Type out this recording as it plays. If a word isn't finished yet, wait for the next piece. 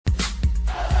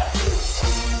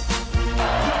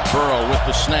Burreaux with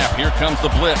the snap. Here comes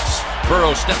the blitz.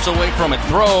 Burreaux steps away from it,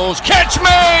 throws, catch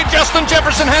made! Justin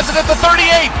Jefferson has it at the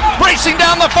 38, racing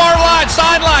down the far line,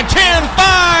 sideline,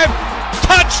 10-5,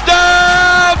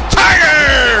 touchdown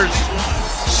Tigers!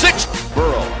 6.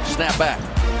 Burreaux, snap back,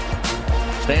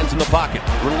 stands in the pocket,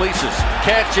 releases,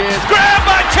 catches, grabbed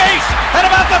by Chase at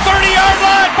about the 30-yard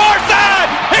line, far side,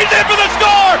 he's in for the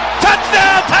score!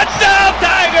 Touchdown, touchdown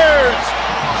Tigers!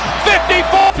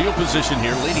 54. Field position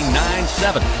here, leading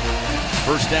 9-7.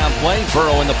 First down play,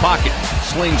 Burreaux in the pocket,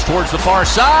 slings towards the far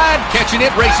side, catching it,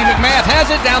 Racey McMath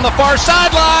has it down the far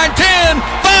sideline,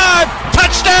 10-5,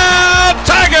 touchdown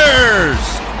Tigers!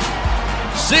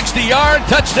 60-yard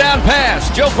touchdown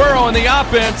pass. Joe Burreaux and the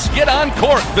offense get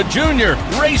uncorked. The junior,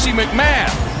 Racey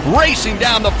McMath, racing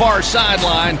down the far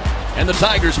sideline, and the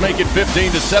Tigers make it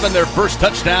 15-7, their first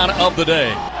touchdown of the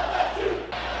day.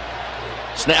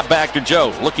 Snap back to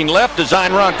Joe, looking left,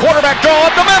 design run, quarterback draw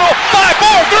up the middle, 5,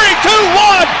 4, 3, 2,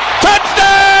 1,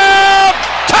 touchdown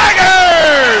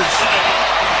Tigers!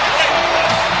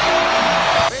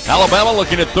 Alabama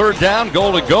looking at third down,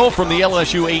 goal to go from the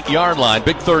LSU 8-yard line,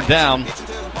 big third down.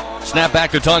 Snap back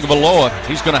to Tagovailoa,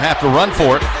 he's going to have to run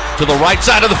for it, to the right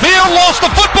side of the field, lost the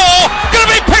football, going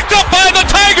to be picked up by the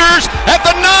Tigers at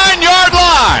the 9-yard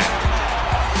line.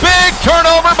 Big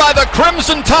turnover by the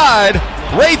Crimson Tide.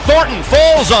 Ray Thornton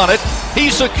falls on it. He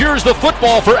secures the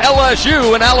football for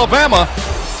LSU, and Alabama,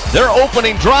 their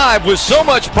opening drive with so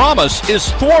much promise,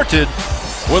 is thwarted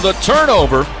with a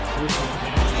turnover.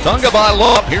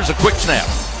 Tagovailoa, here's a quick snap.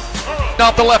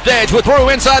 Off the left edge with Burreaux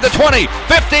inside the 20,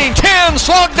 15, 10,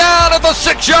 slugged down at the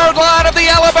 6-yard line of the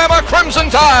Alabama Crimson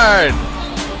Tide.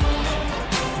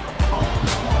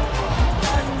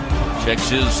 Checks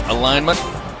his alignment,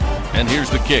 and here's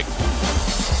the kick.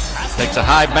 Takes a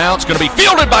high bounce, going to be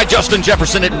fielded by Justin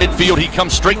Jefferson at midfield. He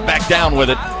comes straight back down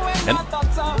with it. And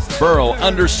Burreaux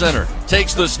under center,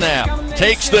 takes the snap,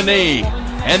 takes the knee,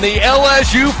 and the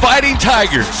LSU Fighting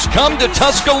Tigers come to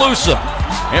Tuscaloosa.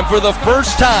 And for the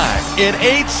first time in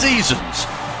 8 seasons,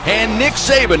 hand Nick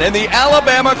Saban and the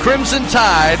Alabama Crimson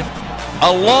Tide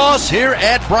a loss here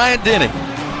at Bryant-Denny.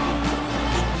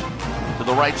 To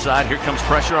the right side, here comes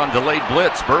pressure on delayed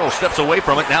blitz. Burreaux steps away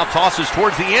from it, now tosses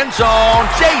towards the end zone.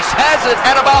 Chase has it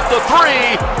at about the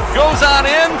 3, goes on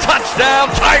in,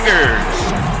 touchdown Tigers!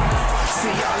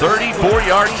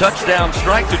 34-yard touchdown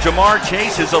strike to Jamar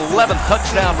Chase, his 11th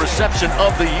touchdown reception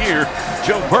of the year.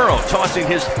 Joe Burreaux tossing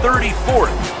his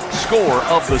 34th score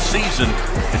of the season.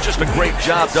 And just a great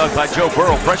job, Doug, by Joe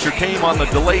Burreaux. Pressure came on the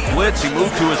delayed blitz. He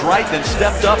moved to his right, then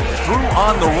stepped up, threw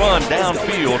on the run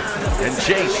downfield. And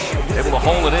Chase able to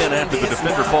hold it in after the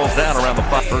defender falls down around the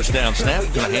 5. First down snap,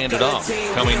 going to hand it off.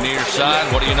 Coming near side,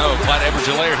 what do you know? Clyde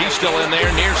Edwards-Helaire, he's still in there.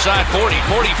 Near side, 40,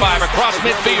 45, across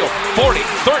midfield. 40,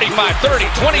 35, 30,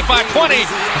 25, 20.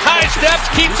 High steps,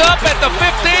 keeps up at the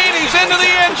 15. He's into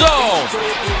the end zone.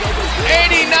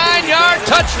 89-yard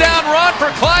touchdown run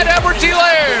for Clyde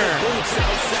Edwards-Helaire.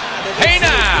 Hey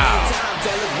now.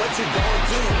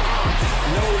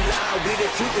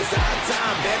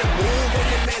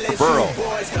 Burreaux,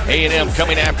 A&M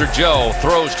coming after Joe,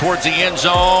 throws towards the end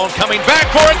zone, coming back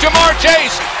for it, Jamar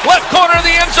Chase, left corner of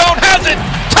the end zone, has it,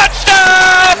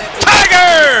 touchdown,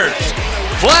 Tigers!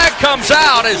 Flag comes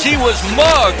out as he was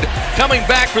mugged, coming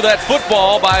back for that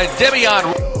football by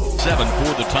Devion. 7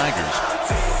 for the Tigers,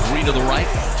 3 to the right,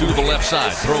 2 to the left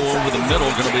side, throw over the middle,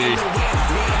 going to be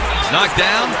knocked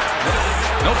down.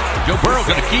 Nope, Joe Burreaux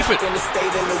going to keep it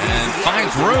and finds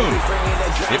room.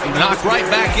 It knocked right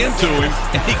back into him,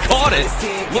 and he caught it,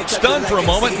 looked stunned for a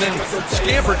moment, and then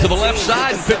scampered to the left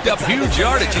side and picked up huge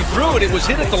yardage. He threw it, it was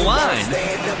hit at the line,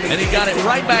 and he got it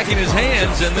right back in his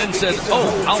hands and then said,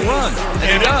 oh, I'll run.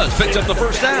 And he does, picks up the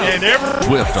first down. And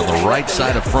Swift on the right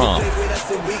side of Fromm.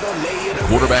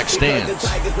 Quarterback stands,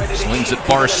 slings it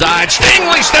far side.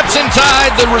 Stingley steps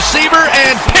inside the receiver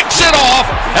and picks it off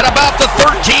at about the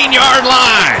 13-yard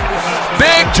line.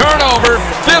 Big turnover,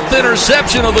 5th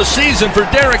interception of the season for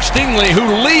Derek Stingley,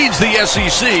 who leads the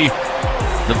SEC.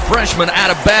 The freshman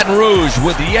out of Baton Rouge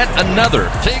with yet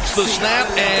another. Takes the snap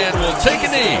and will take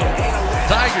a knee.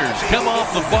 Tigers come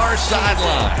off the far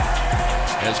sideline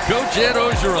as Coach Ed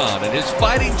Orgeron and his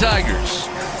Fighting Tigers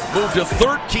move to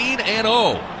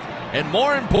 13-0. And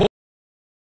more important,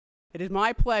 it is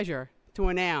my pleasure to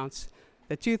announce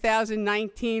the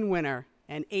 2019 winner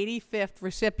and 85th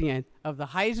recipient of the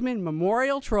Heisman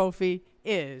Memorial Trophy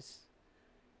is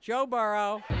Joe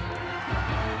Burreaux,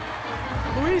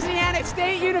 Louisiana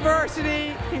State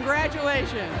University.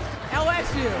 Congratulations,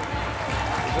 LSU.